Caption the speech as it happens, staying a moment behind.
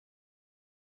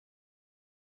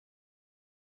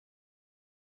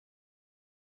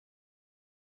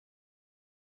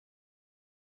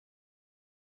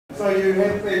So you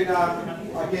have been,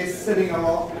 I guess, sitting a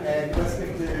lot and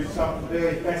listening to some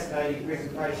very fascinating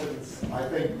presentations. I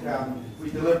think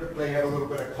we deliberately have a little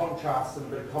bit of contrast and a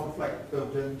bit of conflict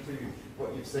built into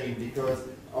what you've seen, because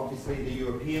obviously the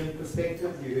European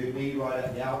perspective, you heard me right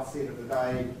at the outset of the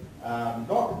day,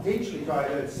 not intentionally try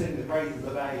to sing the praises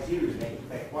of ASU, in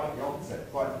fact quite the opposite,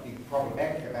 quite be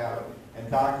problematic about it, and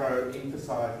Darko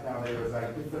emphasised how there is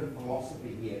a different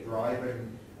philosophy here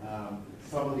driving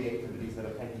some of the activities that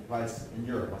are taking place in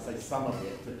Europe. I say some of the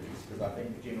activities because I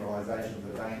think generalisations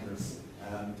are dangerous.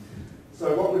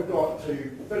 So what we've got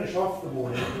to finish off the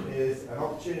morning is an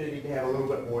opportunity to have a little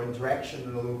bit more interaction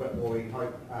and a little bit more, we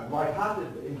hope,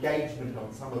 light-hearted engagement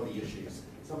on some of the issues,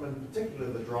 some in particular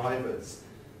the drivers.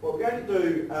 What we're going to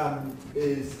do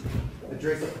is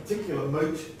address a particular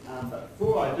moot, but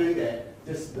before I do that,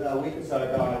 just a week or so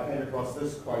ago I came across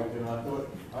this quote and I thought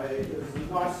it was a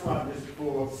nice one just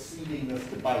for seeding this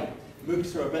debate.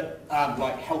 MOOCs are a bit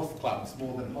like health clubs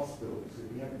more than hospitals.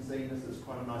 If you haven't seen this, it's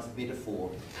quite a nice metaphor.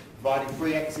 Providing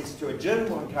free access to a gym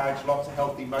will encourage lots of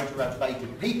healthy,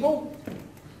 motivated people,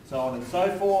 so on and so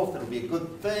forth. It'll be a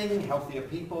good thing. Healthier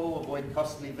people avoid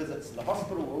costly visits to the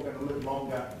hospital. We're all going to live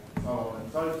longer, so on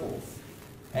and so forth.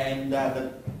 And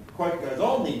the quote goes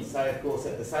on then to say, of course,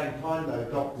 at the same time, though,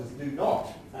 doctors do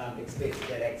not expect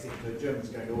that access to a gym is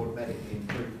going to automatically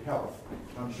improve health.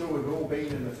 I'm sure we've all been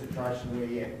in a situation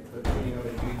where, at the beginning of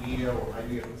a new year or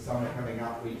maybe at the summer coming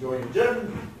up, we join a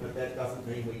gym, but that doesn't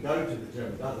mean we go to the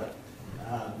gym, does it?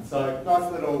 So,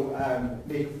 nice little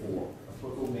metaphor. I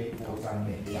suppose all metaphors are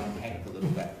meant to be unpacked a little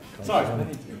bit. So,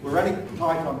 we're running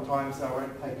tight on time, so I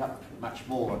won't take up much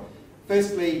more.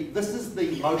 Firstly, this is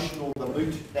the motion or the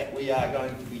moot that we are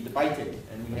going to be debating,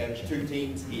 and we have two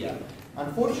teams here.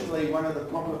 Unfortunately, one of the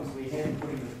problems we have in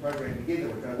putting this program together,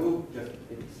 which I will just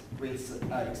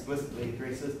explicitly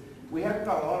address, is we haven't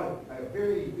got a lot of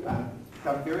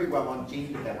done very well on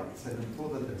gender balance, and for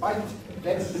the debate,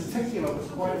 that in particular was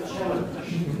quite a challenge.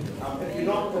 If you're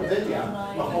not familiar,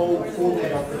 the whole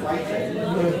format of debating.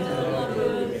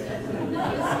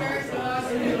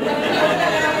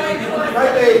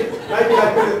 Maybe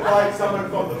I could invite someone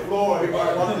from the floor who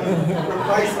might want to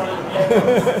replace some of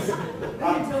the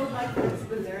panelists.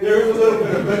 There is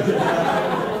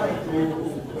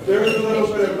a little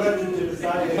bit of literature to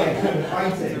say that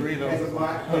debating has a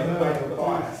marked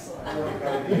bias.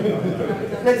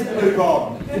 Let's move on.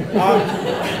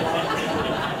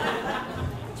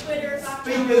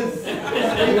 Speakers in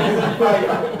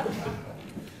favour.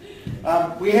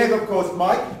 We have, of course,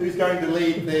 Mike, who's going to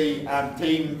lead the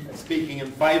team speaking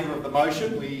in favour of the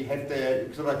motion. We have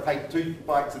to sort of take two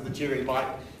bites of the cherry, Mike,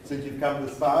 since you've come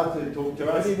this far to talk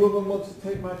to us. Any woman wants to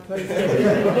take my place?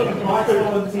 Mike's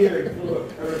volunteering for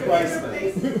a replacement.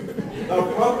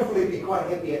 They'll probably be quite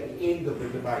happy at the end of the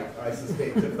debate, I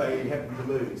suspect, if they happen to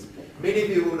lose. Many of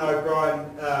you will know Brian,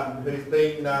 who's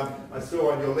been, I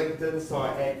saw on your LinkedIn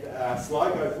site at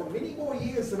Sligo for many more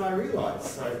years than I realised.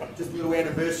 So just a little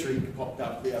anniversary popped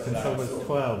up the other day. Since I was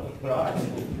 12. Right.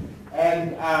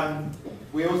 And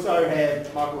we also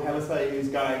have Michael Halliday, who's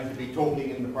going to be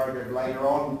talking in the program later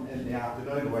on in the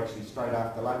afternoon, or actually straight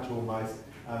after lunch almost.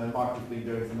 And Michael's been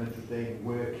doing some interesting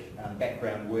work,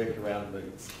 background work around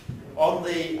MOOCs. On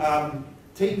the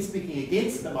team speaking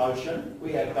against the motion,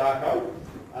 we have Darko,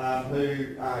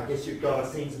 who I guess you've got a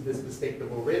sense of his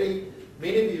perspective already.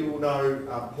 Many of you will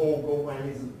know Paul Goldman.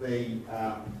 He's the,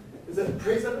 is it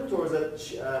president or is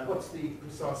it, what's the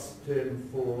precise term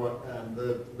for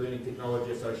the Learning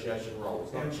Technology Association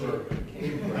roles? Not sure.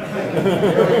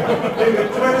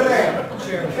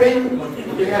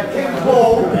 We have Tim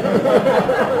Paul. I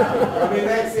mean,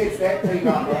 that sets that team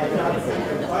up.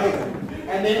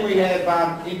 And then we have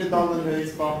Enda Donlan,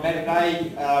 who's from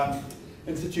Matinee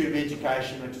Institute of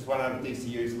Education, which is one of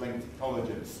DCU's linked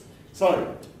colleges.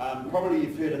 So, probably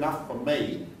you've heard enough from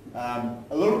me. A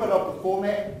little bit of the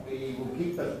format, we will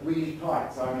keep it really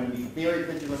tight, so I'm going to be very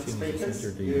vigilant speakers.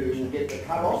 You will get the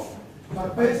cut-off.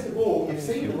 But first of all, you've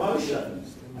seen the motion.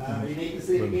 You need to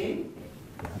see it again.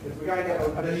 Because we're going to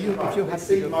have let's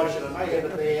see the motion. I may have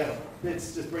it there.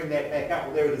 Let's just bring that back up.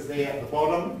 Well, there it is there at the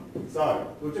bottom. So,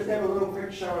 we'll just have a little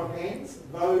quick show of hands.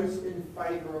 Those in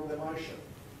favour of the motion.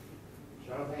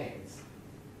 Show of hands.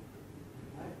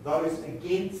 Those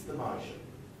against the motion.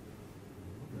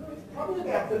 Probably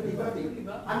about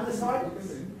 50-50. Undecided.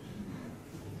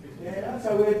 Yeah,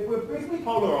 so we're briefly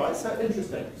polarised, so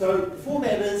interesting. So the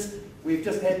format is we've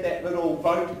just had that little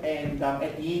vote, and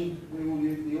at the end we will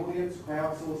use the audience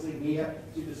crowdsourcing here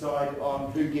to decide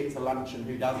on who gets a lunch and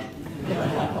who doesn't.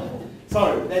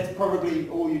 So that's probably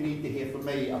all you need to hear from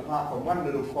me, apart from one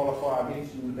little qualifier I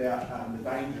mentioned about the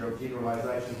danger of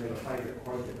generalisations. I have a favourite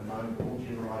quote at the moment: all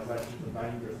generalisations are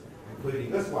dangerous,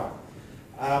 including this one.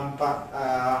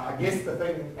 I guess the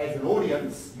thing, as an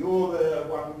audience, you're the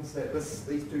ones that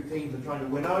these two teams are trying to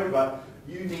win over.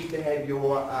 You need to have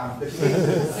your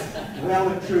defences well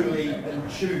and truly in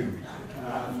tune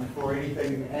for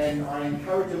anything, and I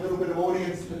encourage a little bit of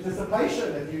audience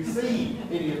participation if you see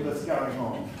any of this going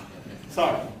on. So,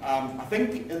 I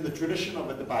think in the tradition of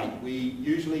a debate, we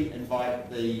usually invite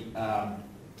the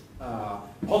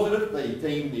positive,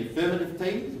 the affirmative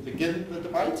team to begin the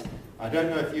debate. I don't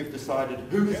know if you've decided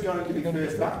who is going to be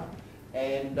first up,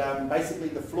 and basically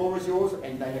the floor is yours,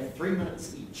 and they have 3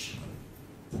 minutes each.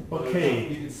 Okay.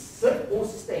 You can sit or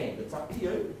stand, it's up to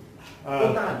you.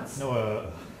 Or dance.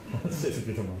 No, sit a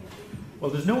bit more.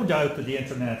 Well, there's no doubt that the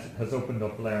internet has opened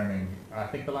up learning. I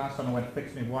think the last time I went to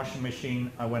fix my washing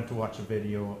machine, I went to watch a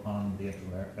video on the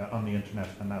internet,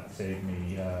 and that saved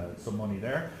me some money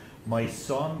there. My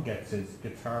son gets his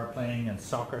guitar playing and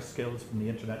soccer skills from the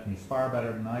internet, and he's far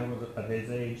better than I was at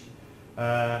his age.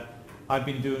 I've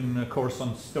been doing a course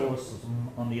on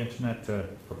Stoicism on the internet to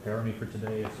prepare me for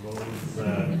today, I suppose.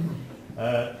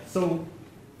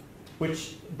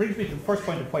 Which brings me to the first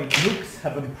point of MOOCs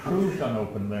have improved on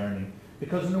open learning,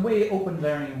 because in a way open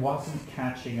learning wasn't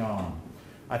catching on.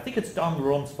 I think it's Don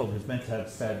Rumsfeld who's meant to have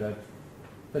said that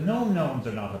the known knowns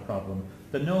are not a problem,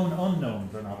 the known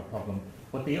unknowns are not a problem,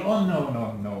 but the unknown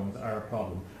unknowns are a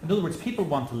problem. In other words, people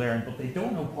want to learn, but they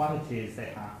don't know what it is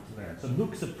they have to learn. So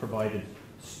MOOCs have provided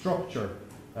structure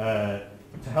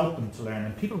to help them to learn,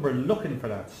 and people were looking for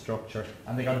that structure,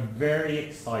 and they got very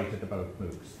excited about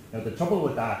MOOCs. Now the trouble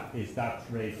with that is that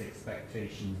raised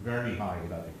expectations very high,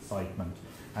 that excitement,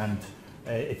 and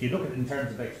if you look at it in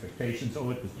terms of expectations, it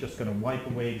was just going to wipe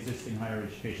away existing higher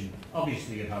education.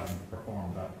 Obviously it hasn't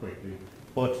performed that quickly,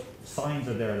 but signs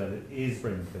are there that it is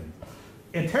bringing things.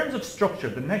 In terms of structure,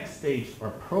 the next stage are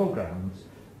programs,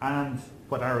 and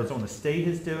what Arizona State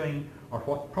is doing, or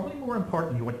what, probably more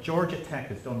importantly, what Georgia Tech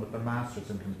has done with their Masters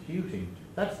in Computing.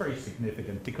 That's very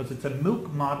significant because it's a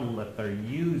MOOC model that they're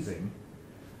using,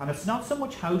 and it's not so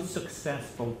much how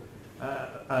successful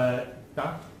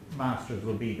that Masters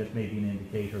will be that may be an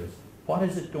indicator. Is what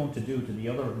is it going to do to the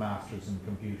other Masters in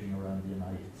Computing around the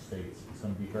United States? It's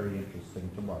going to be very interesting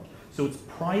to watch. So it's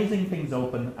prizing things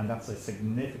open, and that's a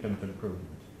significant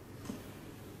improvement.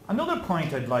 Another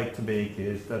point I'd like to make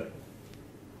is that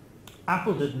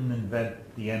Apple didn't invent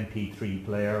the MP3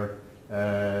 player,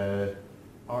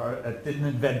 or it didn't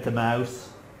invent the mouse,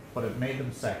 but it made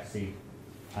them sexy,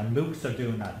 and MOOCs are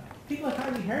doing that. People had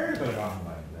hardly heard about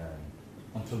online learning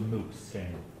until MOOCs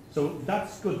came. So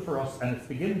that's good for us, and it's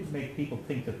beginning to make people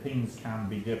think that things can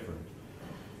be different.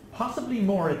 Possibly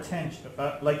more attention,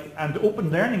 and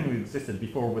open learning existed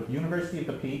before with University of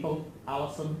the People,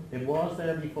 Alison, it was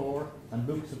there before, and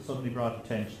MOOCs have suddenly brought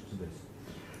attention to this.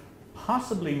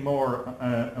 Possibly more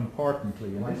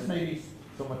importantly, and this may be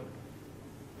somewhat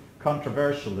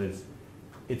controversial, is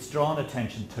it's drawn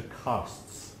attention to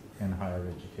costs in higher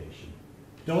education.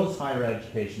 Does higher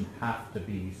education have to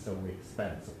be so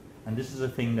expensive? And this is a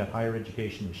thing that higher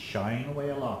education is shying away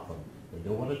a lot from. They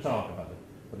don't want to talk about it,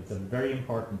 but it's a very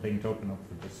important thing to open up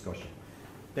for discussion.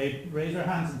 They raise their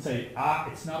hands and say,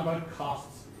 it's not about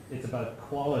costs, it's about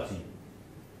quality.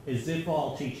 As if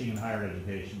all teaching in higher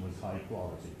education was high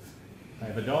quality. I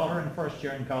have a daughter in first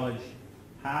year in college.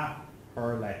 Half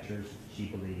her lectures, she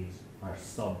believes, are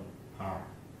subpar.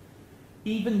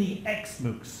 Even the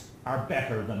ex-MOOCs are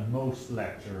better than most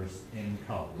lectures in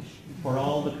college, for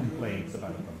all the complaints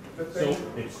about them. So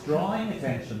it's drawing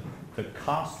attention to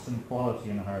costs and quality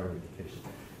in higher education.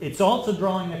 It's also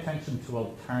drawing attention to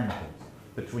alternatives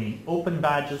between open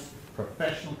badges,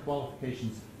 professional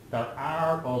qualifications. There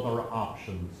are other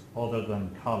options other than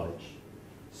college.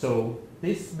 So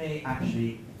this may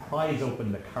actually prize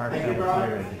open the cartel of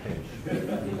higher education.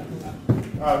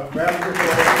 Round of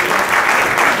applause.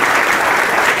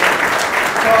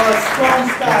 So a strong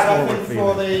start, I think,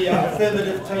 for the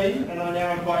affirmative team, and I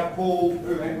now invite Paul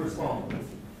who will respond.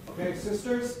 Okay,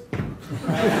 sisters.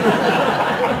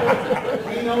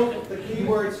 Keynote, the key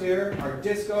words here are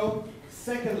disco,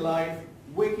 Second Life,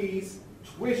 wikis,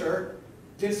 Twitter,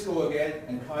 disco again,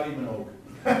 and Kylie Minogue.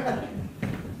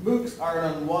 MOOCs are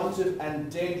an unwanted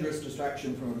and dangerous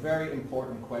distraction from a very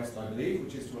important quest, I believe,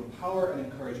 which is to empower and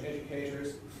encourage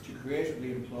educators to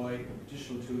creatively employ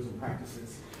digital tools and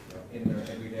practices in their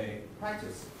everyday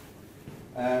practice.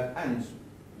 And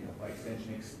by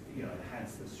extension,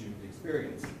 enhance the student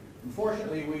experience.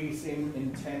 Unfortunately, we seem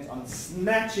intent on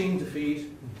snatching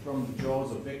defeat from the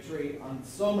jaws of victory on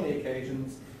so many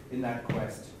occasions in that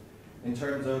quest, in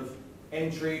terms of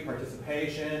entry,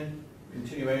 participation,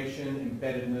 continuation,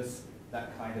 embeddedness,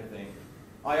 that kind of thing.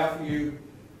 I offer you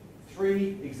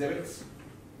 3 exhibits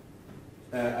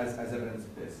as evidence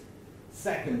of this.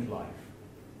 Second Life.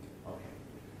 Okay.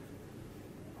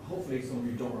 Hopefully some of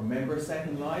you don't remember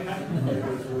Second Life. It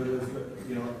was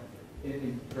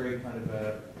in very kind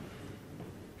of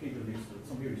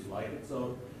some people used to like it.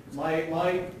 So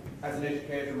my as an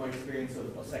educator, my experience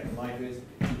of Second Life is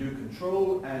to do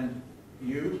control and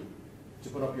you to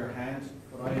put up your hand.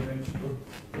 But I eventually,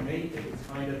 for me, it's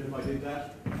kind of, if I did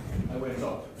that, I went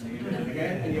up, and you did it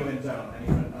again, and you went down,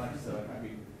 and I said, I can't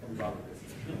be bothered with this.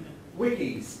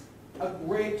 Wikis, a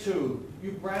great tool.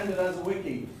 You brand it as a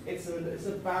wiki. It's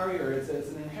a barrier. It's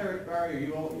an inherent barrier.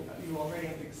 You already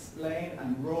have to explain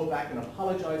and roll back and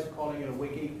apologize for calling it a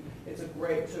wiki. It's a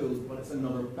great tool, but it's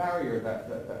another barrier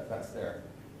that's there.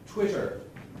 Twitter.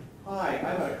 Hi,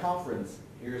 I'm at a conference.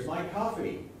 Here's my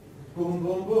coffee. Boom,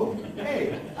 boom, boom.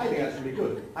 Hey, I think that's really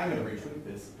good. I'm going to retweet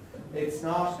this. It's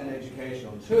not an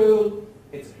educational tool.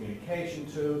 It's a communication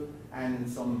tool, and in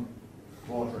some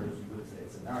quarters you would say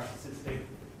it's a narcissistic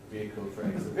vehicle for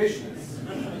exhibitionists.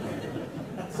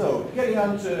 So, getting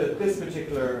on to this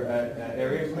particular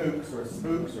area, MOOCs or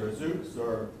spooks or zooks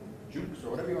or jukes or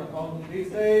whatever you want to call them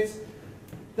these days,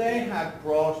 they have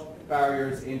brought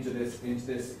barriers into this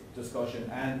discussion,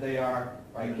 and they are,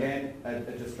 again, a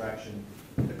distraction.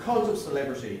 The cult of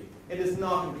celebrity. It is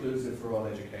not inclusive for all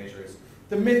educators.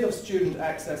 The myth of student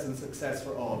access and success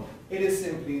for all. It is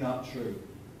simply not true.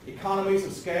 Economies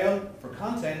of scale for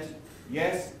content,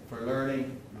 yes. For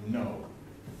learning, no.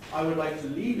 I would like to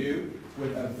leave you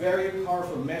with a very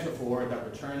powerful metaphor that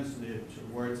returns to the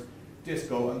words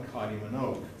disco and Kylie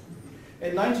Minogue.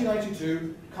 In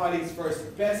 1992, Kylie's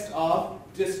first Best of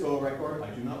Disco record, I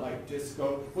do not like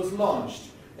disco, was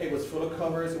launched. It was full of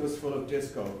covers, it was full of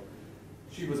disco.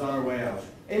 She was on her way out.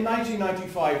 In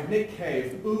 1995, Nick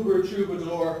Cave, Uber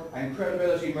troubadour and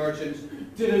credibility merchant,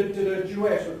 did a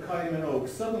duet with Kylie Minogue.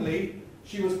 Suddenly,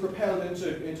 she was propelled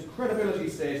into credibility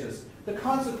status. The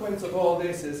consequence of all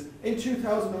this is, in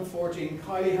 2014,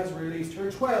 Kylie has released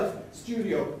her 12th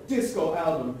studio disco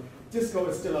album. Disco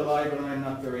is still alive, and I'm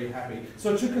not very happy.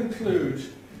 So to conclude,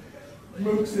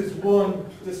 MOOCs is one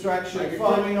distraction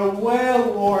following a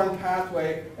well-worn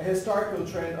pathway, a historical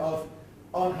trend of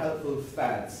unhelpful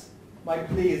fads. My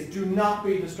plea is, do not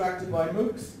be distracted by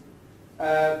MOOCs.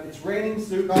 It's raining,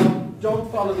 suit on, don't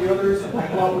follow the others, and go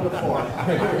out with a fork.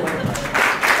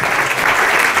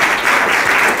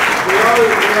 We are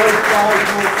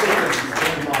 5 more seconds.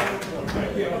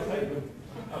 Thank you, I'll take them.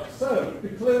 So, the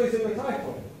clue is in the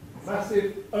title.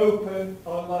 Massive, open,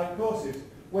 online courses.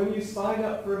 When you sign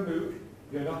up for a MOOC,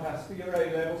 you're not asked for your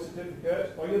A-level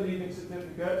certificate or your leaving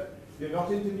certificate. You're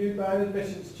not interviewed by an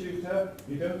admissions tutor.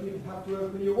 You don't even have to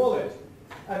open your wallet.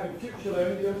 And in future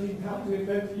learning, you don't even have to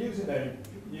invent a username.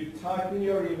 You type in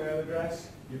your email address,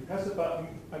 you press a button,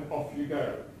 and off you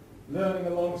go. Learning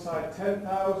alongside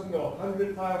 10,000 or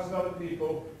 100,000 other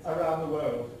people around the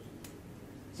world.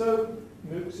 So,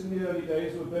 MOOCs in the early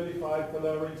days were vilified for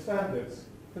lowering standards,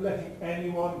 for letting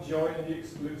anyone join the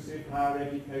exclusive higher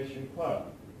education club.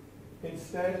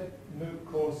 Instead, MOOC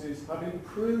courses have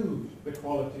improved the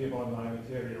quality of online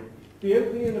material. The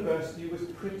Open University was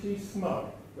pretty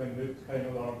smug when MOOCs came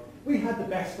along. We had the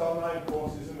best online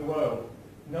courses in the world.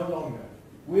 No longer.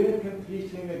 We're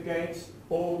competing against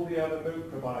all the other MOOC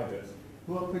providers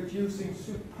who are producing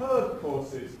superb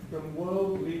courses from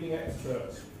world-leading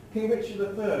experts. King Richard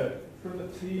III from the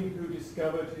team who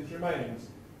discovered his remains.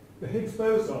 The Higgs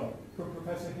boson from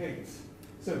Professor Higgs.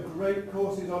 So great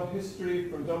courses on history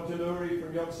from Dom Jaluri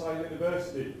from Yonsei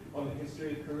University on the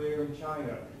history of Korea and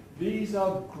China. These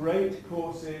are great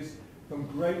courses from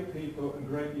great people and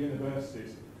great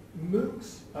universities.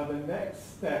 MOOCs are the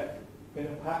next step in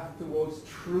a path towards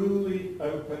truly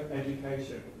open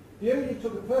education. The only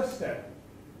took the first step,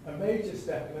 a major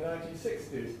step in the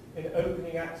 1960s, in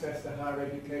opening access to higher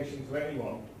education to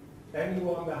anyone.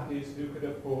 Anyone, that is, who could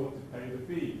afford to pay the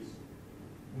fees.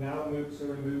 Now MOOCs are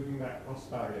removing that cost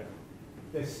barrier.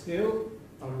 There's still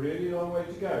a really long way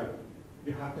to go.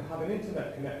 You have to have an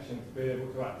internet connection to be able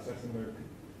to access a MOOC.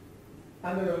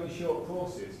 And they're only short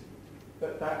courses.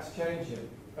 But that's changing.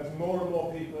 As more and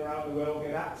more people around the world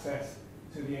get access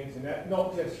to the internet,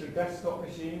 not just through desktop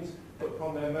machines, but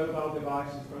from their mobile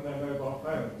devices, from their mobile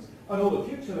phones. And all the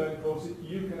future learning courses,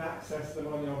 you can access them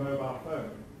on your mobile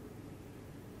phone.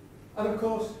 And of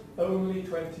course, only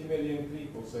 20 million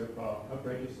people so far have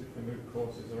registered for MOOC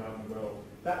courses around the world.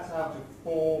 That's out of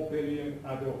 4 billion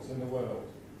adults in the world.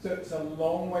 So it's a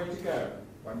long way to go.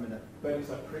 1 minute. But it's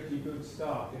a pretty good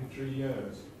start in 3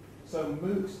 years. So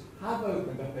MOOCs have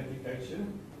opened up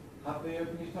education. Have they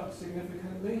opened it up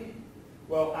significantly?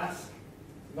 Well, ask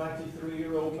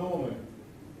 93-year-old Norman,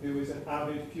 who is an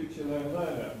avid Future Learn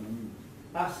learner.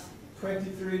 Ask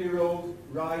 23-year-old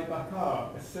Rai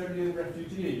Bakar, a Syrian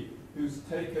refugee who's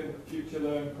taken a Future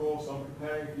Learn course on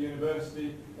preparing for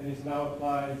university and is now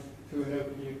applying to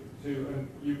an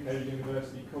UK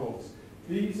university course.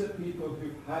 These are people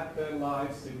who've had their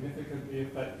lives significantly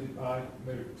affected by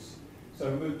MOOCs.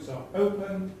 So MOOCs are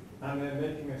open and they're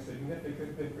making a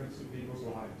significant difference in people's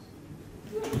lives.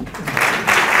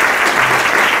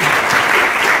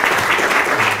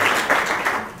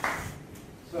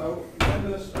 So,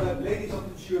 members, ladies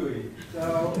of the jury,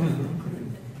 so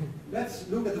let's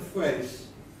look at the phrase,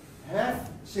 have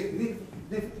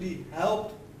significantly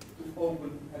helped to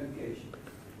open education.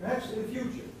 Perhaps in the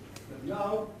future, but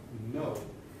now, no.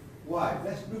 Why?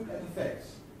 Let's look at the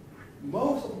facts.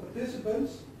 Most of the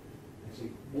participants, I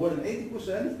think more than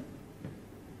 80%,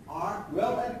 are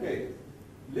well educated,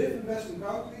 live in Western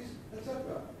countries,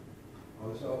 etc.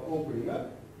 Also opening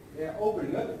up. They are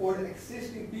opening up for the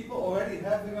existing people already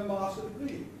having a master's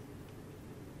degree.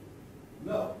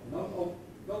 No, not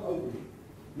opening.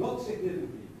 Not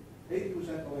significantly.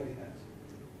 80% already has.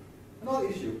 Another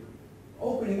issue.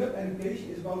 Opening up education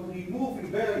is about removing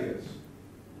barriers.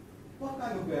 What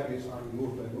kind of barriers are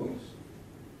removed by MOOCs?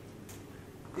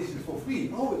 Is it for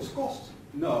free? Oh, it's cost.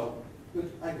 No, but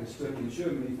I can study in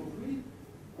Germany for free.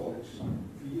 College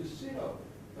fee is zero.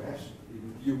 Perhaps in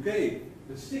the UK.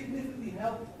 But significantly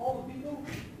help all the people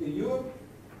in Europe.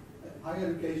 Higher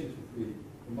education is for free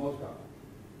in most countries.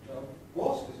 So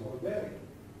cost is not a barrier.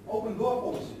 Open door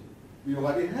policy. We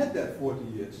already had that 40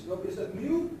 years. So is that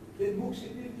new? Did MOOC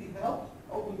significantly help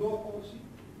open door policy?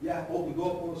 Yeah, open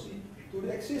door policy to the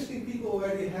existing people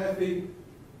already having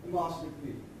a master's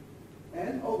degree.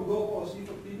 And open door policy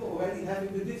for people already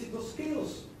having the digital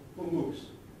skills for MOOCs.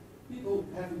 People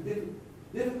having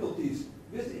difficulties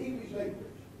with the English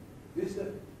language, with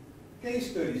the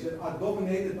case studies that are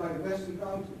dominated by the Western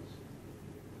countries,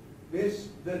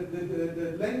 with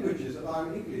the languages that are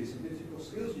in English and digital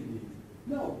skills you need.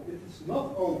 No, it is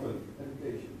not open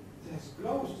education. It has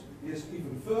closed. It is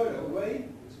even further away.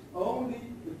 It's only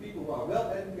the people who are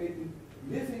well educated,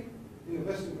 living in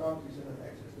the Western countries that have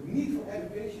access. The need for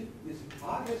education is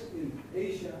highest in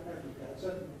Asia, Africa,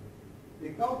 etc. They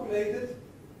calculated,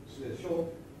 Sean,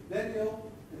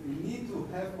 Daniel, that we need to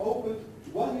have opened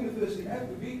one university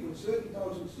every week with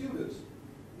 30,000 students.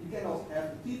 We cannot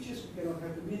have the teachers, we cannot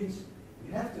have the means.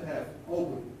 We have to have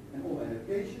open and online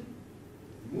education.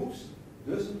 MOOCs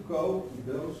doesn't go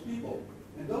to those people.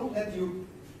 And don't let you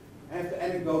have the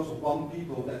anecdotes of one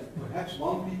people that perhaps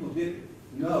one people did.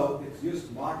 No, it's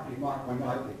just marketing.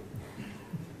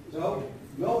 So,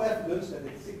 no evidence that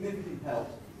it significantly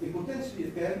helped. In potentially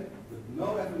it can, but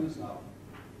no evidence now.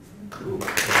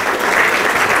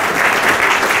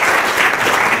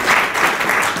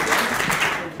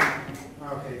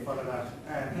 Okay, follow that.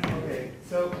 Okay,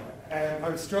 so I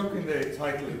was struck in the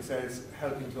title, it says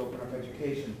helping to open up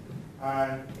education.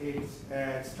 And it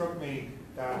struck me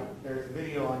that there's a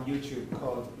video on YouTube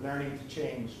called Learning to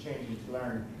Change, Changing to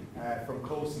Learn from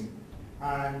Cosin.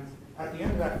 And at the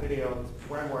end of that video, it's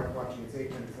well worth watching, it's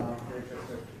 8 minutes long, very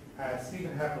interesting.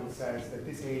 Stephen Heppel says that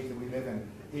this age that we live in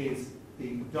is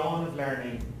the dawn of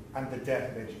learning and the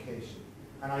death of education.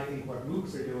 And I think what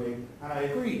MOOCs are doing, and I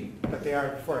agree that they are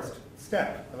the first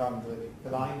step along the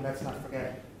line. Let's not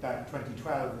forget that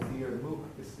 2012 was the year of the MOOC,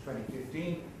 this is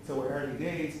 2015, so we're early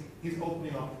days, is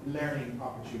opening up learning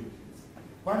opportunities.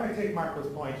 Why don't I take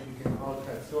Marco's point, we can all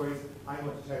tell stories, I'm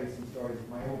going to tell you some stories of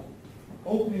my own.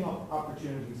 Opening up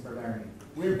opportunities for learning.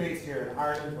 We're based here in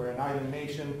Ireland, we're an island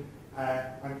nation.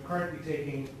 I'm currently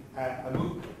taking a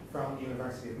MOOC from the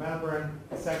University of Melbourne,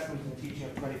 Assessment and Teaching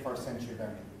of 21st Century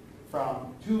Learning,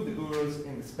 from two of the gurus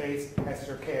in the space,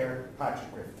 Esther Kerr,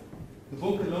 Patrick Griffin. The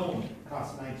book alone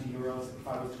costs €90 if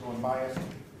I was to go and buy it.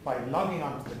 By logging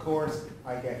onto the course,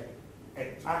 I get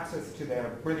access to their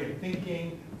brilliant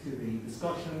thinking, to the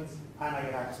discussions, and I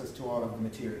get access to all of the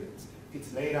materials.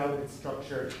 It's laid out, it's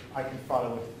structured, I can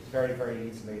follow it very, very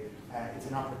easily. It's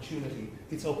an opportunity.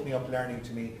 It's opening up learning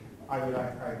to me. I would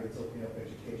argue it's opening up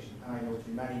education, and I know to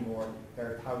many more. There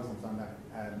are thousands on that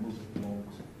MOOC at the moment.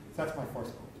 So that's my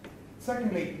first point.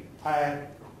 Secondly,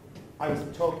 I was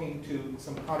talking to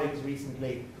some colleagues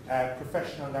recently,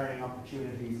 professional learning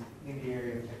opportunities in the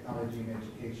area of technology and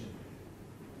education.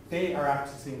 They are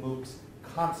accessing MOOCs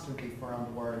constantly from around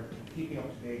the world, keeping up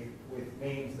to date with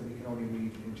names that we can only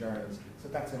read in journals. So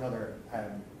that's another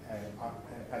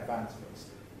advance for us.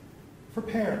 For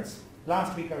parents,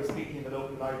 last week I was speaking in the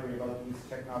local library about the use of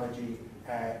technology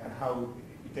and how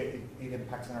it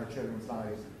impacts on our children's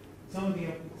lives. Some of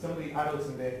the adults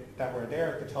that were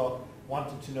there at the talk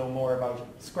wanted to know more about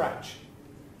Scratch.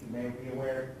 You may be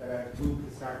aware that a MOOC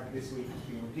is starting this week,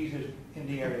 being completed in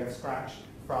the area of Scratch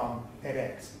from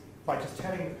edX. By just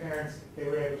telling the parents, they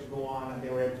were able to go on and they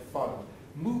were able to follow.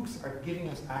 MOOCs are giving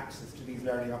us access to these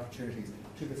learning opportunities,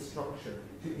 to the structure,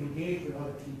 to engage with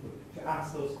other people, to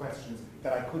ask those questions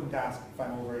that I couldn't ask if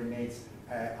I'm over in Nate's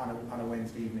on a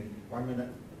Wednesday evening. 1 minute.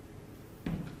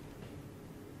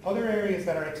 Other areas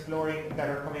that are exploring, that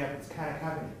are coming up, is Khan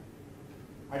Academy.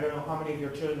 I don't know how many of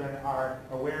your children are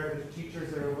aware of it,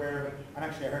 teachers are aware of it, and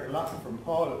actually I heard a lot from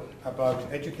Paul about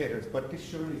educators, but this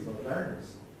surely is about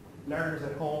learners. Learners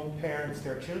at home, parents,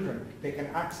 their children, they can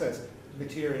access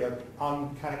material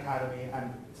on Khan Academy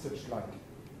and such like.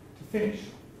 To finish,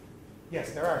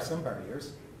 yes, there are some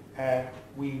barriers.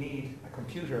 We need a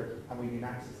computer and we need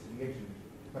access to the internet.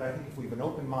 But I think if we have an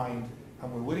open mind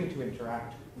and we're willing to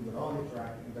interact, we will all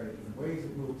interact in very different ways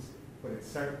with MOOCs, but it's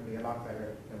certainly a lot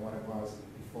better than what it was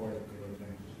before they were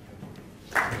invented.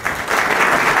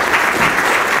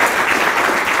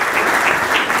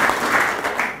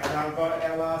 And I've got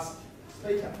our last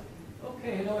speaker.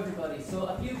 Okay, hello everybody. So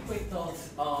a few quick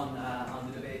thoughts on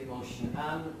the debate motion.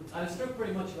 I was struck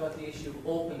very much about the issue of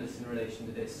openness in relation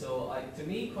to this. So to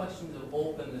me, questions of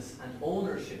openness and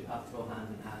ownership have to go hand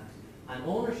in hand. And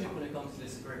ownership when it comes to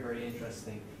this is very, very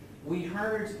interesting. We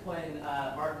heard when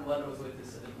Martin Weller was with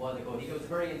us a while ago, he gave us a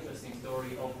very interesting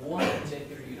story of one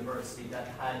particular university that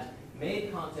had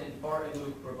made content for a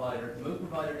MOOC provider. The MOOC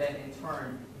provider then in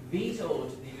turn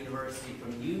vetoed the university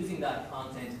from using that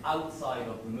content outside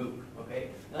of the MOOC,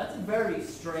 okay? Now that's a very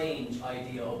strange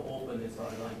idea of openness as far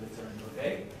as I'm concerned,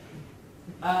 okay?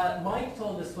 Mike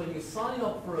told us when you sign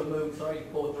up for a MOOC, sorry to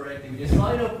quote directly, when you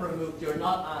sign up for a MOOC you're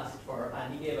not asked for,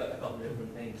 and he gave a couple of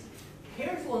different things.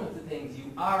 Here's one of the things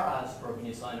you are asked for when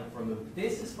you sign up for a MOOC.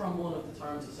 This is from one of the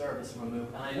terms of service from a MOOC,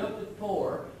 and I looked at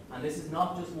 4, and this is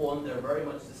not just one, they're very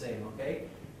much the same, okay?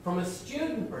 From a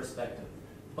student perspective,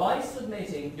 by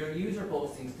submitting your user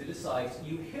postings to the site,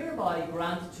 you hereby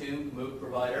grant to MOOC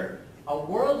provider a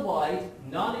worldwide,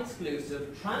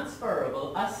 non-exclusive,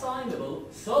 transferable, assignable,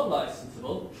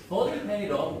 sub-licensable, fully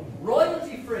paid up,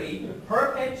 royalty-free,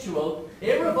 perpetual,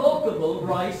 irrevocable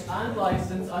right and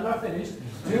license, I'm not finished,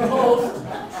 to host,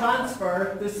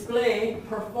 transfer, display,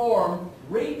 perform,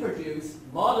 reproduce,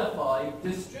 modify,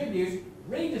 distribute,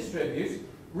 redistribute,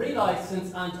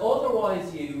 relicense and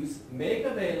otherwise use, make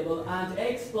available and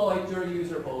exploit your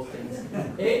user postings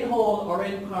in whole or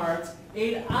in part,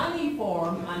 in any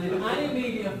form and in any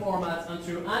media formats and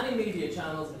through any media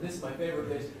channels, and this is my favourite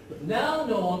bit, now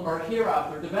known or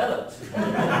hereafter developed.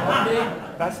 Okay?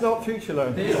 That's not future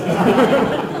learn.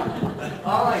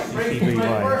 Alright, brings me to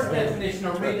my first definition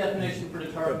or redefinition for the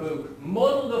term MOOC.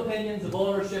 Muddled opinions of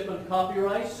ownership and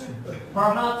copyright,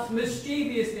 perhaps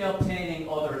mischievously obtaining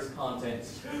others' content.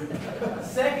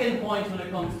 Second point when it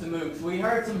comes to MOOCs, we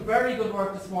heard some very good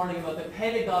work this morning about the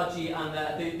pedagogy and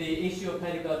the issue of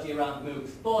pedagogy around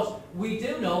MOOCs. But we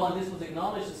do know, and this was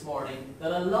acknowledged this morning,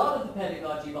 that a lot of the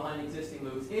pedagogy behind existing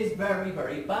MOOCs is very,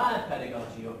 very bad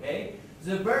pedagogy, okay?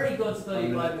 There's a very good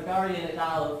study by McGarry and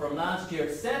al. From last year,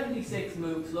 76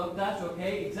 MOOCs looked at,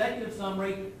 okay? Executive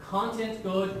summary, content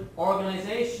good,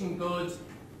 organisation good,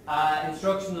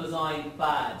 instructional design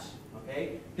bad,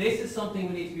 okay? This is something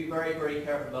we need to be very, very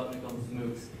careful about when it comes to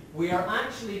MOOCs. We are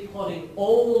actually putting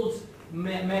old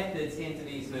methods into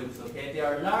these MOOCs, okay? They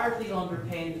are largely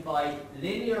underpinned by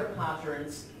linear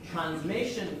patterns,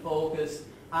 transmission focus,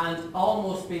 and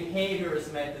almost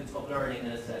behaviourist methods of learning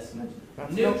and assessment.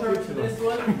 New terms for this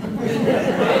one,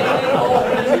 vaguely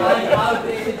open and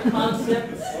outdated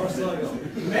concepts,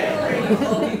 memories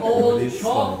of the old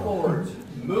chalkboard,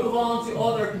 move on to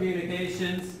other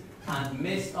communications, and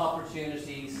missed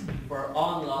opportunities for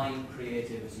online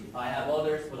creativity. I have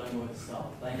others, but I'm going to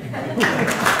stop. Thank you very much.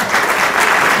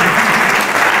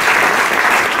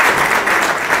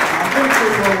 I think we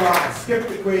will skip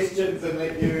the questions and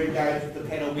let you engage with the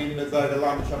panel members over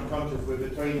lunch. I'm conscious we're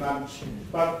between lunch.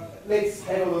 But let's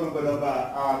have a little bit of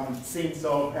a sense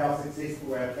of how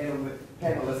successful our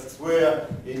panellists were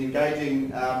in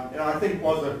engaging, and I think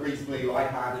was a reasonably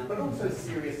light-hearted but also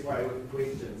serious way with the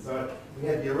questions. So we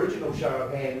had the original show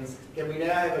of hands. Can we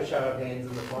now have a show of hands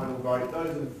in the final vote?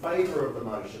 Those in favour of the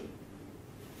motion?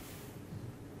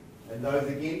 And those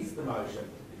against the motion?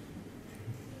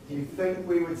 Do you think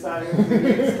we would say it was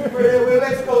against? Well,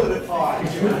 let's call it a